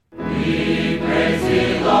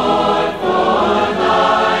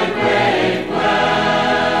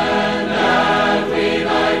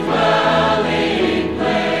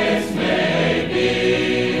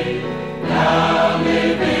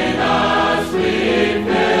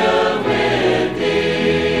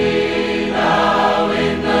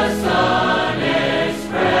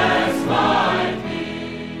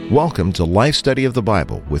Welcome to Life Study of the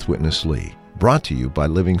Bible with Witness Lee, brought to you by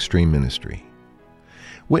Living Stream Ministry.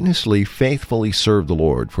 Witness Lee faithfully served the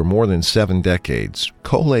Lord for more than 7 decades,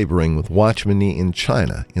 co-laboring with Watchman Nee in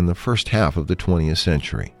China in the first half of the 20th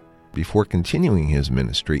century, before continuing his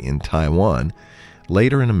ministry in Taiwan,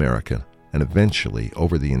 later in America, and eventually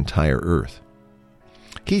over the entire earth.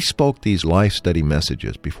 He spoke these life study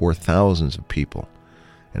messages before thousands of people,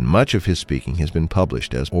 and much of his speaking has been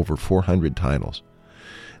published as over 400 titles.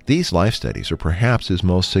 These life studies are perhaps his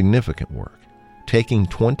most significant work, taking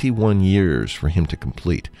 21 years for him to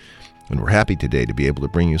complete, and we're happy today to be able to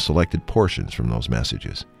bring you selected portions from those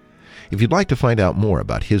messages. If you'd like to find out more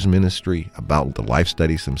about his ministry, about the life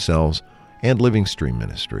studies themselves, and Living Stream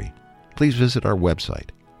Ministry, please visit our website,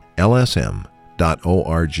 lsm.org,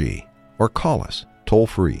 or call us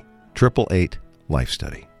toll-free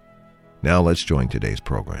 888-LIFE-STUDY. Now let's join today's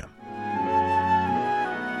program.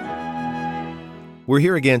 We're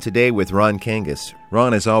here again today with Ron Kangas.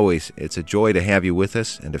 Ron, as always, it's a joy to have you with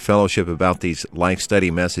us and to fellowship about these life study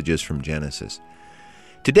messages from Genesis.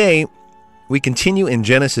 Today, we continue in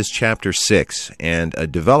Genesis chapter 6 and a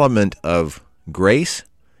development of grace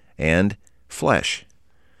and flesh.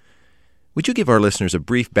 Would you give our listeners a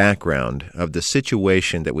brief background of the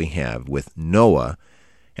situation that we have with Noah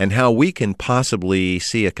and how we can possibly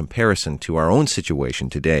see a comparison to our own situation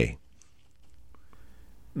today?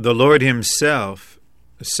 The Lord Himself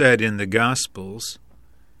said in the Gospels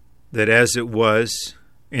that as it was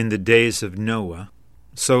in the days of Noah,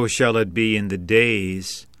 so shall it be in the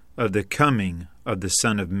days of the coming of the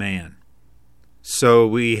Son of Man. So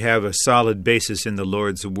we have a solid basis in the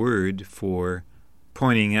Lord's Word for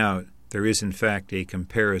pointing out there is in fact a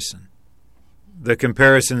comparison. The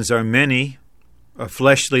comparisons are many: a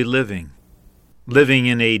fleshly living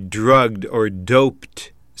in a drugged or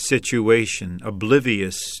doped situation,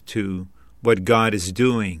 oblivious to what God is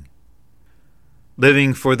doing,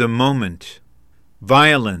 living for the moment,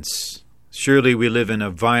 violence. Surely we live in a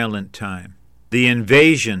violent time. The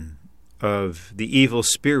invasion of the evil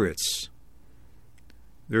spirits.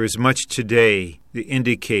 There is much today that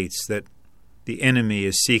indicates that the enemy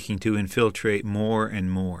is seeking to infiltrate more and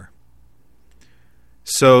more.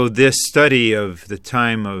 So this study of the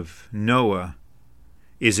time of Noah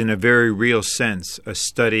is in a very real sense a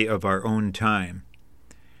study of our own time.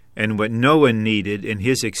 And what Noah needed in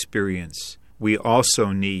his experience, we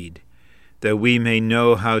also need, that we may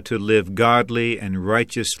know how to live godly and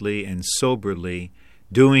righteously and soberly,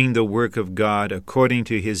 doing the work of God according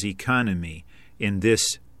to His economy in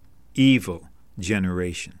this evil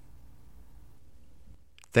generation.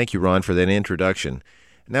 Thank you, Ron, for that introduction.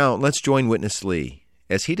 Now, let's join Witness Lee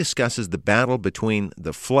as he discusses the battle between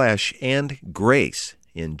the flesh and grace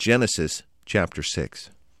in Genesis chapter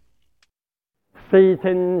 6.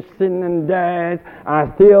 Satan, sin, and death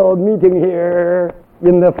are still meeting here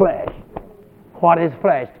in the flesh. What is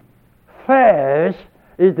flesh? Flesh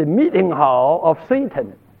is the meeting hall of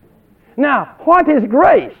Satan. Now, what is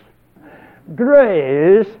grace?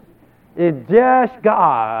 Grace is just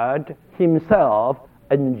God Himself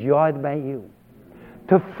enjoyed by you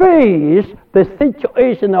to face the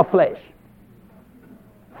situation of flesh.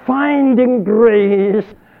 Finding grace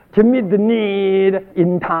to meet the need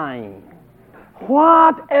in time.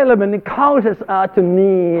 What element causes us to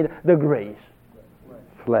need the grace?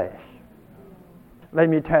 Flesh. Let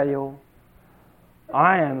me tell you,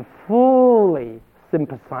 I am fully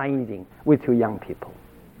sympathizing with you young people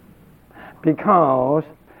because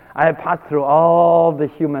I have passed through all the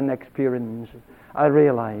human experience. I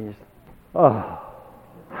realize,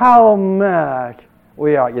 how much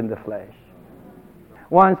we are in the flesh.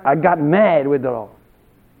 Once I got mad with the Lord.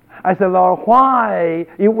 I said, Lord, why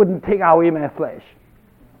you wouldn't take away my flesh?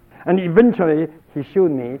 And eventually, He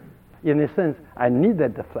showed me, in a sense, I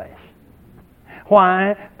needed the flesh.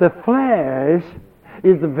 Why? The flesh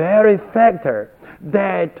is the very factor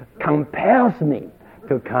that compels me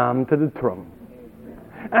to come to the throne.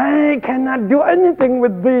 I cannot do anything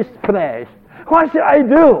with this flesh. What should I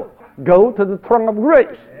do? Go to the throne of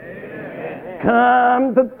grace. Amen.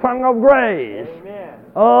 Come to the throne of grace. Amen.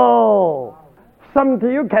 Oh,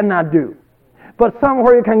 something you cannot do, but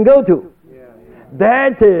somewhere you can go to. Yeah.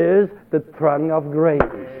 That is the throne of grace.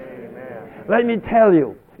 Amen. Let me tell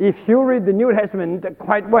you, if you read the New Testament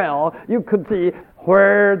quite well, you could see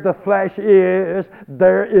where the flesh is,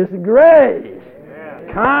 there is grace.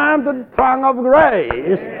 Amen. Come to the throne of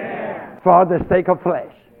grace. Amen. For the sake of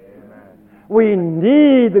flesh. Amen. We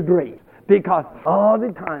need the grace because all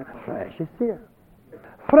the time flesh is here.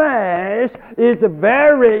 Flesh is the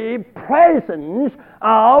very presence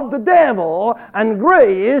of the devil, and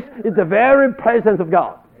grace is the very presence of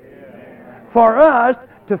God. Amen. For us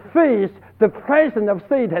to face the presence of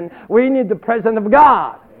Satan, we need the presence of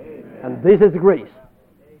God. Amen. And this is grace.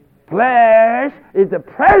 Flesh is the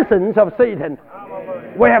presence of Satan.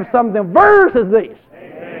 We have something versus this.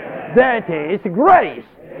 Amen. That is grace.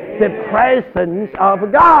 Amen. The presence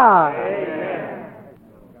of God. Amen.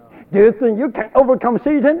 Do you think you can overcome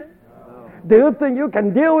Satan? Do you think you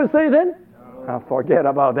can deal with Satan? Forget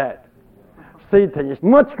about that. Satan is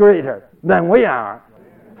much greater than we are.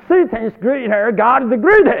 Satan is greater. God is the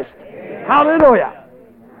greatest. Amen. Hallelujah.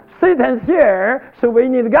 Satan's here, so we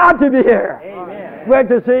need God to be here. Amen. We have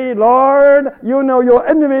to say, Lord, you know your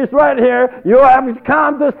enemy is right here. You have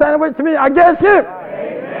come to stand with me against him.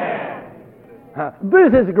 Amen.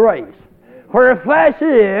 This is grace. Where flesh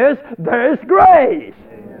is, there is grace.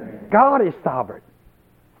 Amen. God is sovereign.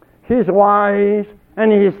 He's wise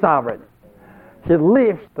and He's sovereign. He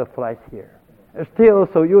leaves the flesh here. It's still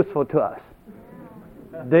so useful to us.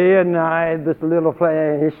 Day and night, this little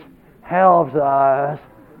flesh helps us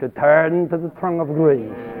to turn to the throne of grace.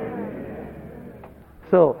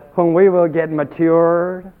 So when we will get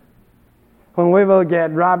matured, when we will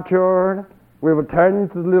get raptured, we will turn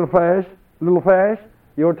to the little flesh,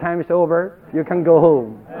 your time is over, you can go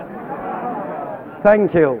home.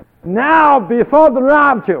 Thank you. Now, before the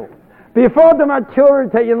rapture, before the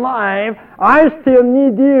maturity in life, I still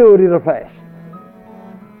need you, little flesh.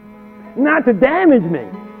 Not to damage me,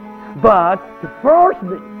 but to force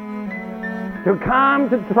me to come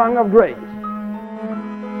to the throne of grace.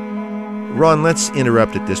 Ron, let's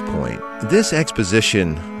interrupt at this point. This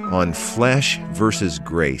exposition on flesh versus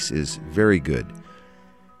grace is very good.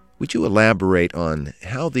 Would you elaborate on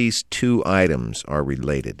how these two items are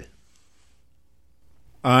related?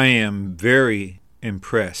 I am very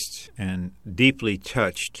impressed and deeply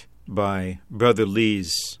touched by Brother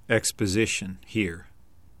Lee's exposition here.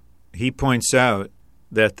 He points out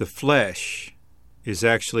that the flesh is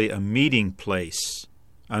actually a meeting place,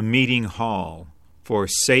 a meeting hall for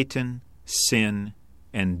Satan, sin,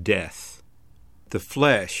 and death. The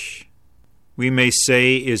flesh, we may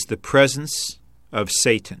say, is the presence of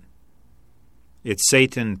Satan. It's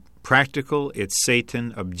Satan practical, it's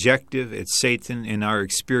Satan objective, it's Satan in our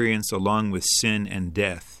experience along with sin and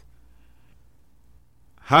death.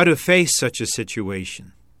 How to face such a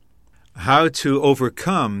situation? How to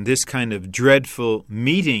overcome this kind of dreadful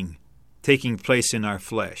meeting taking place in our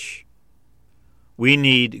flesh? We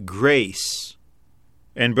need grace.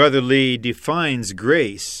 And Brother Lee defines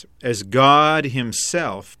grace as God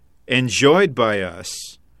Himself enjoyed by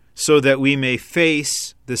us so that we may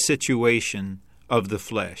face the situation of the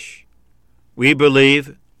flesh. We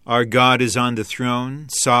believe our God is on the throne,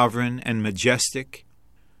 sovereign and majestic,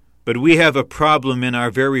 but we have a problem in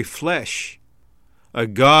our very flesh. A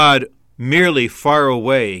God merely far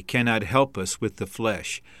away cannot help us with the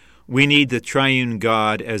flesh. We need the triune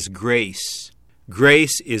God as grace.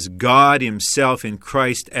 Grace is God Himself in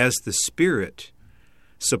Christ as the Spirit,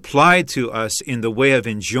 supplied to us in the way of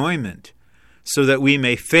enjoyment, so that we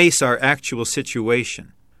may face our actual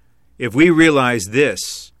situation. If we realize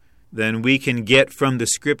this, then we can get from the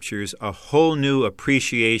Scriptures a whole new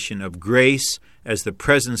appreciation of grace as the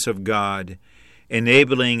presence of God,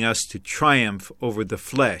 enabling us to triumph over the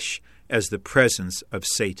flesh as the presence of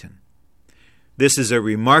Satan. This is a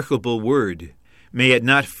remarkable word. May it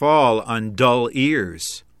not fall on dull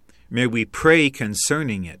ears. May we pray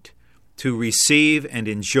concerning it, to receive and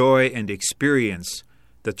enjoy and experience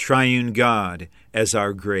the triune God as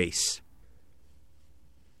our grace.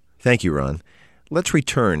 Thank you, Ron. Let's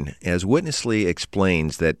return as Witness Lee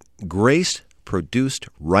explains that grace produced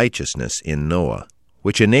righteousness in Noah,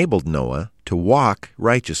 which enabled Noah to walk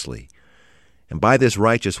righteously. And by this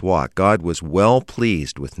righteous walk, God was well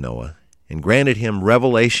pleased with Noah and granted him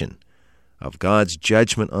revelation of God's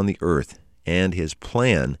judgment on the earth and His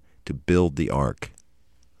plan to build the ark.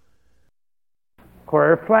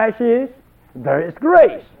 Where flesh is, there is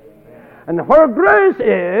grace. And where grace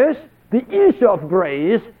is, the issue of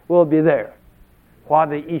grace will be there.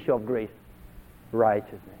 What is the issue of grace?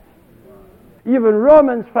 Righteousness. Even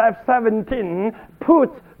Romans 5:17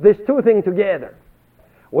 puts these two things together.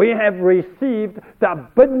 We have received the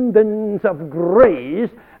abundance of grace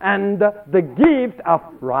and the gift of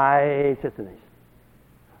righteousness.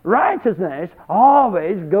 Righteousness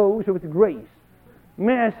always goes with grace.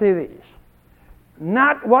 May I say this?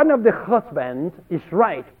 Not one of the husbands is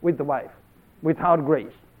right with the wife without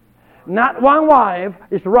grace. Not one wife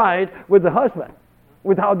is right with the husband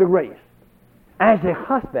without the grace. As a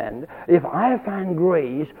husband, if I find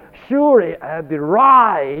grace, surely I'll be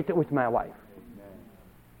right with my wife.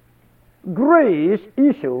 Grace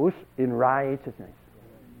issues in righteousness.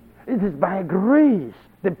 It is by grace,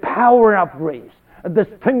 the power of grace, the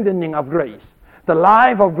strengthening of grace, the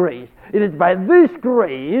life of grace. It is by this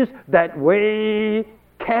grace that we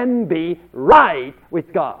can be right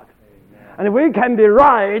with God. And we can be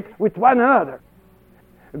right with one another.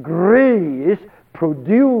 Grace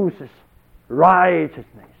produces righteousness.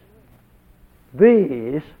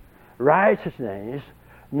 This righteousness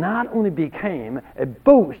not only became a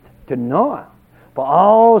boast to Noah, but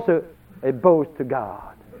also a boast to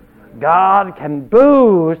God. God can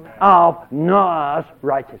boast of Noah's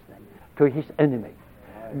righteousness to his enemy.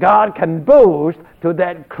 God can boast to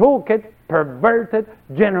that crooked, perverted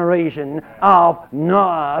generation of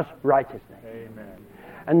Noah's righteousness. Amen.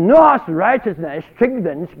 And Noah's righteousness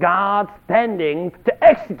strengthens God's standing to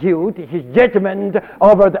execute his judgment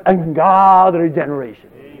over the ungodly generation.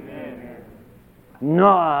 Amen.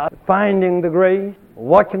 Noah finding the grace,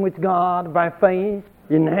 walking with God by faith,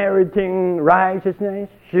 inheriting righteousness,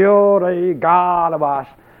 surely God was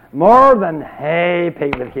more than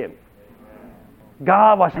happy with him.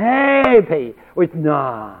 God was happy with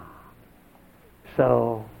Noah.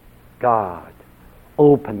 So God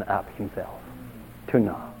opened up himself to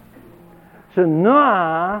Noah. So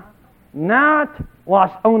Noah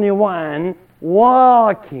was only one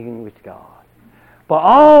walking with God, but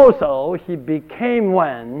also he became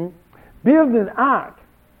one building an ark.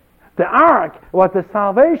 The ark was the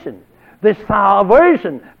salvation. The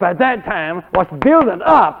salvation by that time was built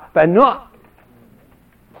up by Noah.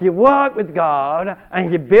 He walked with God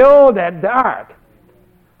and he built the ark.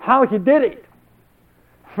 How he did it?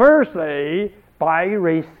 Firstly, by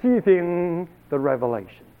receiving the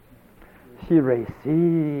revelation. He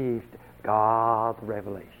received God's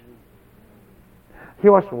revelation. He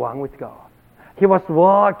was one with God. He was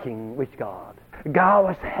walking with God. God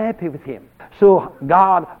was happy with him. So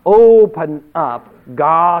God opened up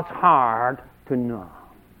God's heart to Noah.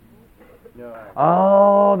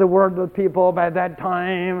 Oh, the worldly people by that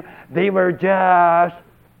time, they were just,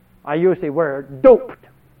 I use the word, doped,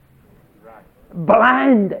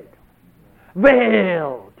 blinded,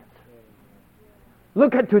 veiled.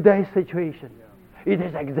 Look at today's situation. It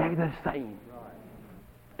is exactly the same.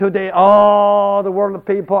 Today, all the worldly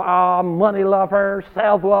people are money lovers,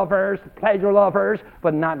 self-lovers, pleasure lovers,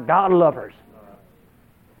 but not God lovers.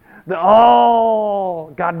 They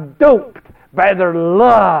all got doped by their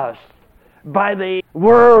lust, by the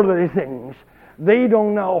worldly things. They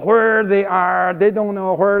don't know where they are. They don't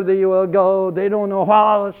know where they will go. They don't know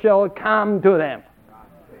what shall come to them.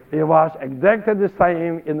 It was exactly the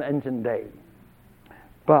same in the ancient days.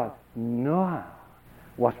 But Noah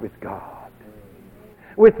was with God.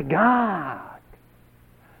 With God,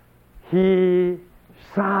 he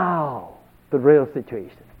saw the real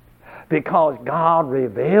situation because God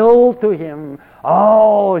revealed to him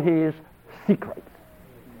all his secrets.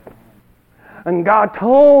 And God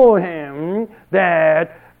told him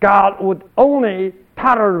that God would only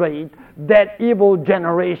tolerate that evil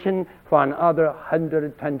generation for another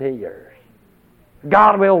 120 years.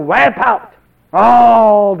 God will wipe out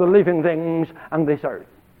all the living things on this earth.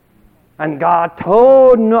 And God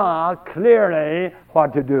told Noah clearly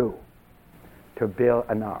what to do, to build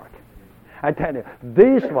an ark. I tell you,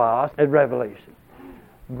 this was a revelation.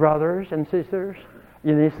 Brothers and sisters,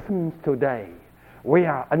 in essence today, we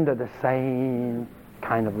are under the same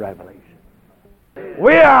kind of revelation.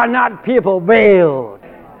 We are not people veiled.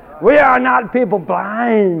 We are not people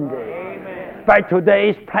blinded by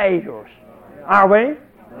today's pleasures. Are we?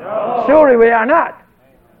 No. Surely we are not.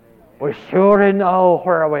 We surely know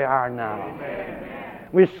where we are now. Amen.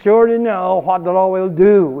 We surely know what the Lord will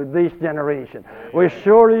do with this generation. We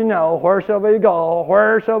surely know where shall we go,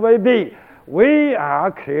 where shall we be. We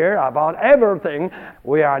are clear about everything.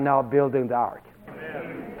 We are now building the ark.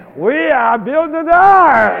 Amen. We are building the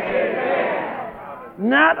ark. Amen.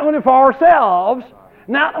 Not only for ourselves,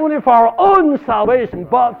 not only for our own salvation,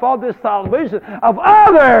 but for the salvation of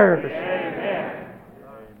others. Amen.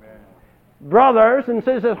 Brothers and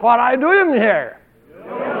sisters, what are you doing here?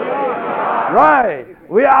 Right.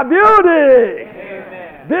 We are building.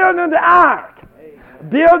 Amen. Building the ark. Amen.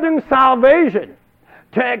 Building salvation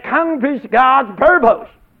to accomplish God's purpose.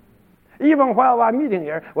 Even while we're meeting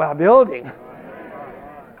here, we are building.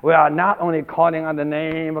 We are not only calling on the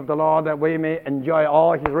name of the Lord that we may enjoy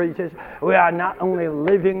all His riches. We are not only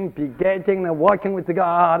living, begetting, and walking with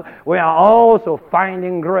God. We are also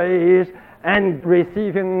finding grace and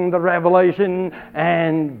receiving the revelation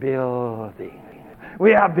and building.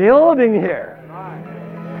 We are building here.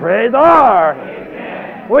 Praise the Lord.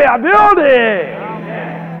 Amen. We are building.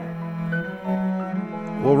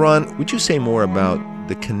 Amen. Well, Ron, would you say more about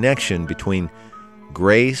the connection between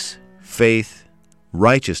grace, faith,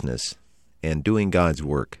 righteousness, and doing God's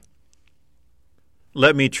work?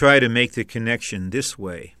 Let me try to make the connection this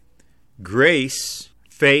way. Grace,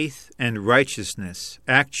 faith, and righteousness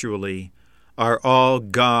actually are all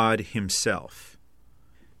God Himself.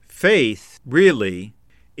 Faith really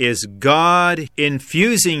is God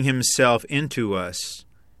infusing Himself into us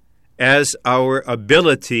as our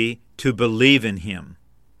ability to believe in Him.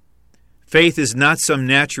 Faith is not some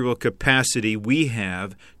natural capacity we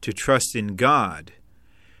have to trust in God.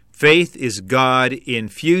 Faith is God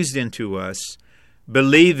infused into us,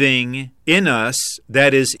 believing in us,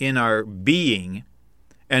 that is, in our being,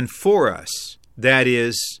 and for us, that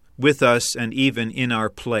is, with us and even in our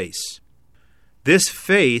place. This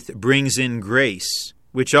faith brings in grace,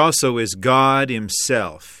 which also is God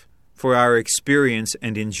Himself, for our experience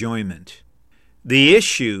and enjoyment. The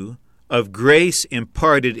issue of grace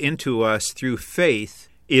imparted into us through faith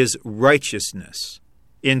is righteousness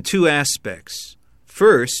in two aspects.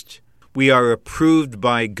 First, we are approved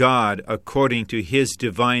by God according to His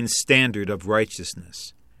divine standard of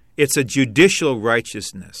righteousness. It's a judicial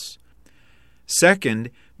righteousness. Second,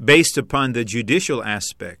 based upon the judicial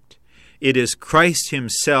aspect, it is Christ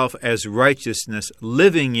Himself as righteousness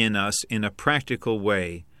living in us in a practical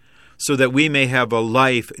way, so that we may have a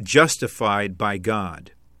life justified by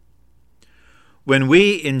God. When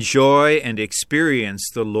we enjoy and experience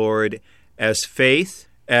the Lord as faith,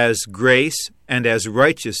 as grace, and as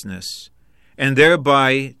righteousness, and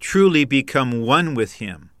thereby truly become one with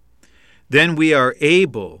Him, then we are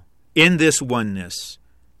able, in this oneness,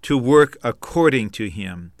 to work according to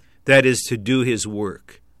Him, that is, to do His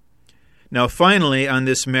work. Now, finally, on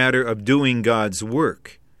this matter of doing God's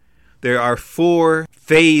work, there are 4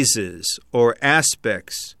 phases or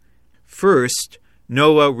aspects. First,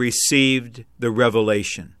 Noah received the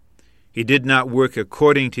revelation. He did not work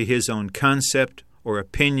according to his own concept or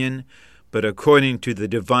opinion, but according to the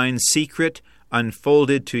divine secret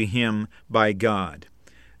unfolded to him by God.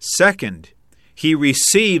 Second, he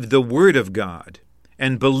received the Word of God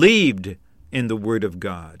and believed in the Word of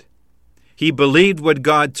God. He believed what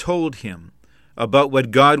God told him about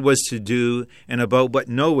what God was to do and about what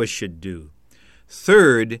Noah should do.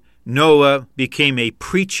 Third, Noah became a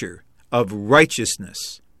preacher of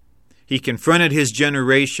righteousness. He confronted his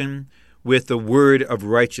generation with the word of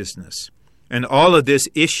righteousness. And all of this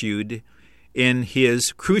issued in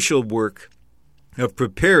his crucial work of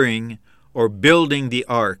preparing or building the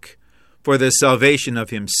ark for the salvation of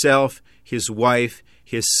himself, his wife,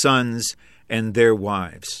 his sons, and their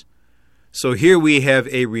wives. So here we have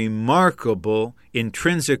a remarkable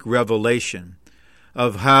intrinsic revelation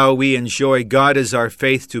of how we enjoy God as our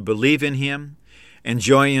faith to believe in Him,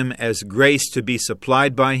 enjoy Him as grace to be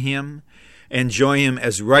supplied by Him, enjoy Him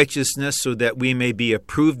as righteousness so that we may be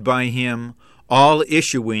approved by Him, all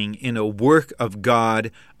issuing in a work of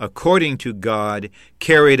God, according to God,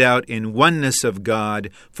 carried out in oneness of God,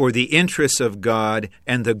 for the interests of God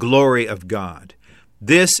and the glory of God.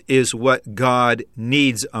 This is what God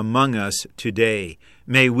needs among us today.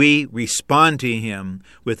 May we respond to Him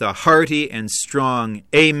with a hearty and strong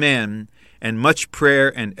amen and much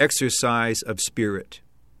prayer and exercise of spirit.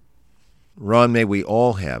 Ron, may we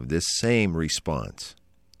all have this same response.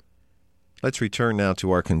 Let's return now to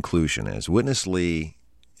our conclusion as Witness Lee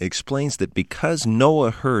explains that because Noah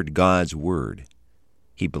heard God's word,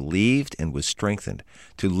 he believed and was strengthened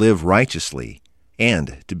to live righteously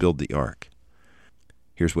and to build the ark.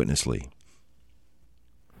 Here's Witness Lee.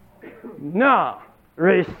 Noah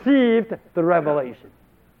received the revelation.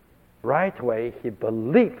 Right away, he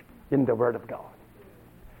believed in the Word of God.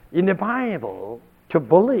 In the Bible, to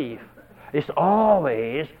believe is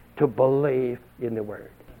always to believe in the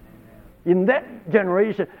Word. In that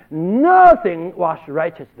generation, nothing was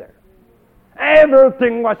righteous there.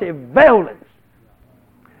 Everything was a violence.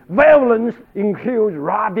 Violence includes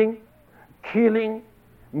robbing, killing,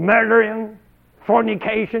 murdering,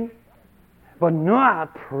 fornication. But Noah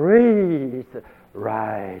praised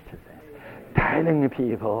righteousness, telling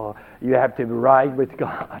people you have to be right with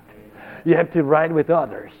God. You have to be right with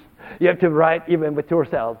others. You have to be right even with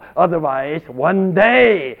yourself. Otherwise, one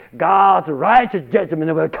day, God's righteous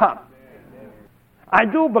judgment will come. I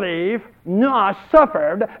do believe Noah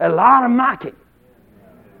suffered a lot of mocking.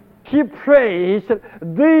 He praised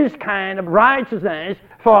this kind of righteousness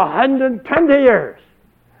for 120 years.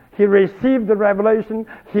 He received the revelation,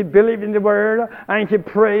 he believed in the word, and he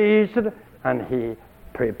praised, and he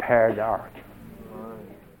prepared the ark.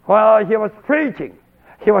 While he was preaching,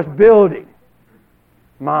 he was building.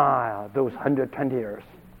 Those 120 years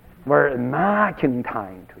were a marking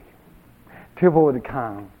time to him. People would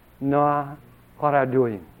come, Noah, what are you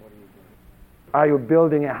doing? Are you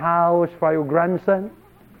building a house for your grandson?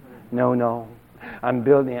 No. I'm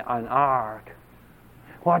building an ark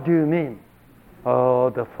What do you mean? Oh,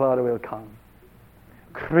 the flood will come.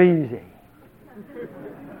 Crazy.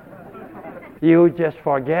 You just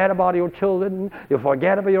forget about your children. You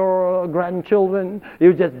forget about your grandchildren.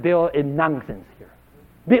 You just build a nonsense here.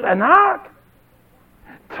 Build an ark,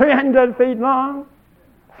 300 feet long,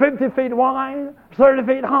 50 feet wide, 30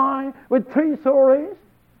 feet high, with 3 stories.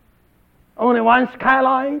 Only one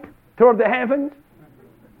skylight toward the heavens.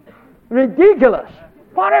 Ridiculous.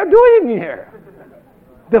 What are you doing here?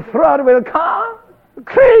 The flood will come?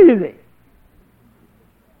 Crazy.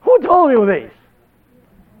 Who told you this?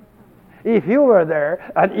 If you were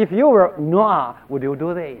there, and if you were Noah, would you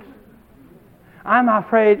do this? I'm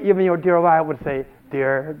afraid even your dear wife would say,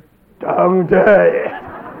 dear, don't do it.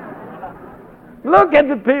 Look at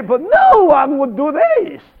the people. No one would do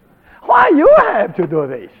this. Why you have to do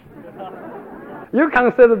this? You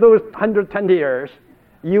consider those 120 years,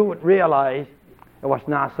 you would realize it was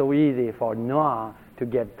not so easy for Noah to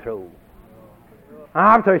get through.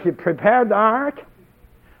 After he prepared the ark,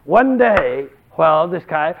 one day, while the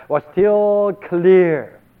sky was still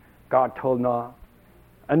clear, God told Noah,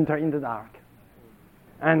 enter into the ark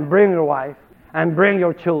and bring your wife and bring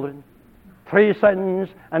your children, 3 sons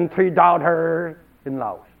and 3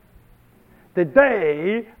 daughters-in-laws. The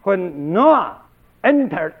day when Noah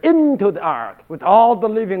entered into the ark with all the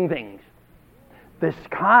living things, the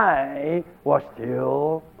sky was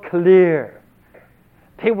still clear.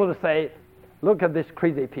 People would say, look at these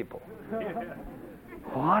crazy people.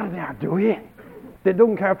 What are they doing? They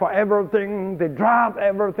don't care for everything. They drop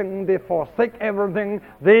everything. They forsake everything.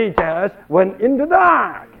 They just went into the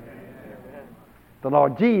ark. The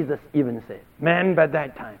Lord Jesus even said, men by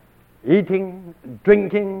that time, eating,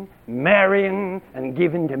 drinking, marrying, and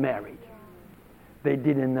giving to marriage. They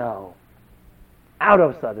didn't know. Out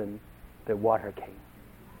of a sudden, the water came.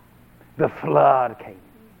 The flood came.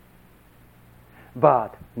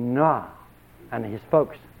 But Noah and his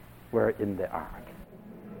folks were in the ark.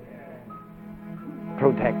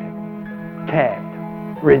 Protected,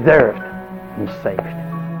 kept, reserved, and saved.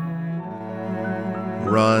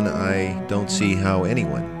 Ron, I don't see how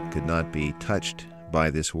anyone could not be touched by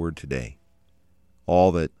this word today.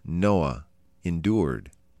 All that Noah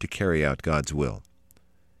endured to carry out God's will.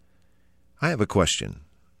 I have a question.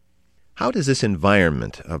 How does this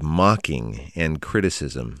environment of mocking and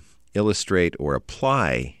criticism illustrate or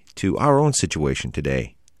apply to our own situation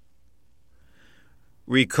today?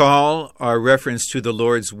 Recall our reference to the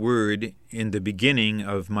Lord's word in the beginning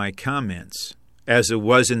of my comments. As it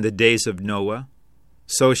was in the days of Noah,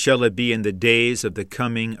 so shall it be in the days of the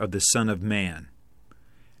coming of the Son of Man.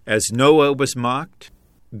 As Noah was mocked,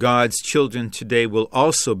 God's children today will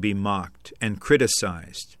also be mocked and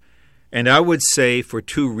criticized. And I would say for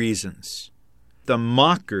 2 reasons. The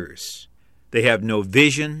mockers, they have no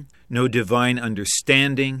vision, no divine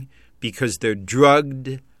understanding, because they're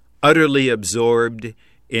drugged, utterly absorbed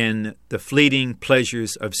in the fleeting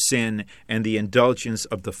pleasures of sin and the indulgence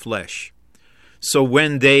of the flesh. So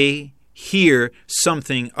when they hear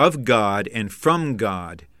something of God and from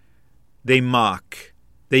God, they mock,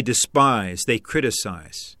 they despise, they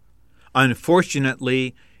criticize.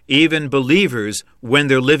 Unfortunately, even believers, when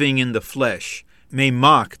they're living in the flesh, may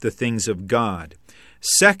mock the things of God.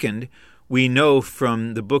 Second, we know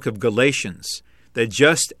from the book of Galatians that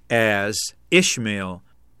just as Ishmael,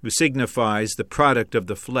 who signifies the product of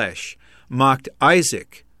the flesh, mocked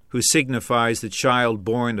Isaac, who signifies the child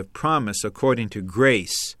born of promise according to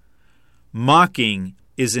grace, mocking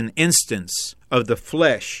is an instance of the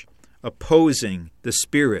flesh opposing the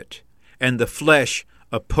Spirit and the flesh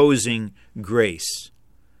opposing grace.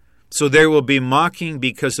 So there will be mocking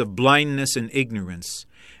because of blindness and ignorance,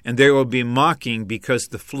 and there will be mocking because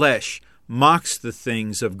the flesh mocks the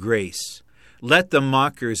things of grace. Let the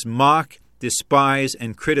mockers mock, despise,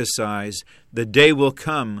 and criticize. The day will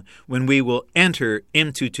come when we will enter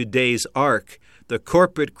into today's ark, the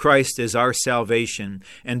corporate Christ as our salvation,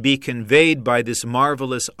 and be conveyed by this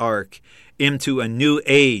marvelous ark into a new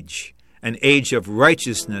age, an age of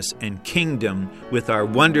righteousness and kingdom with our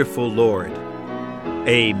wonderful Lord.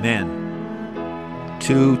 Amen.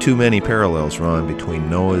 Too many parallels, Ron, between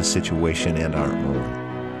Noah's situation and our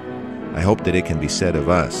own. I hope that it can be said of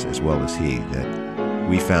us as well as he that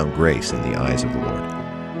we found grace in the eyes of the Lord.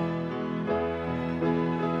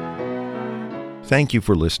 Thank you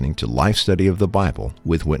for listening to Life Study of the Bible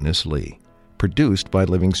with Witness Lee, produced by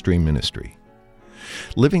Living Stream Ministry.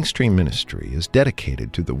 Living Stream Ministry is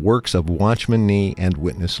dedicated to the works of Watchman Nee and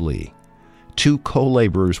Witness Lee, 2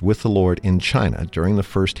 co-laborers with the Lord in China during the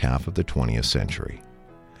first half of the 20th century.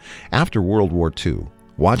 After World War II,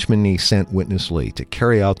 Watchman Nee sent Witness Lee to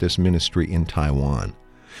carry out this ministry in Taiwan,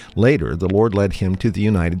 Later, the Lord led him to the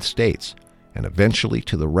United States and eventually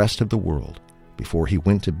to the rest of the world before he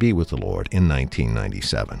went to be with the Lord in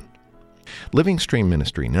 1997. Living Stream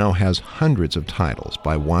Ministry now has hundreds of titles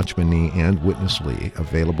by Watchman Nee and Witness Lee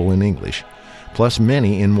available in English, plus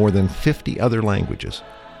many in more than 50 other languages.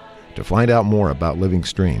 To find out more about Living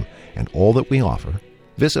Stream and all that we offer,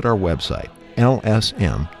 visit our website,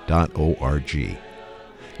 lsm.org. You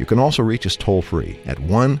can also reach us toll-free at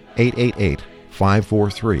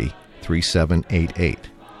 1-888-543-3788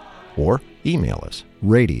 or email us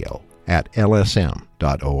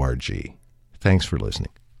radio@lsm.org. Thanks for listening.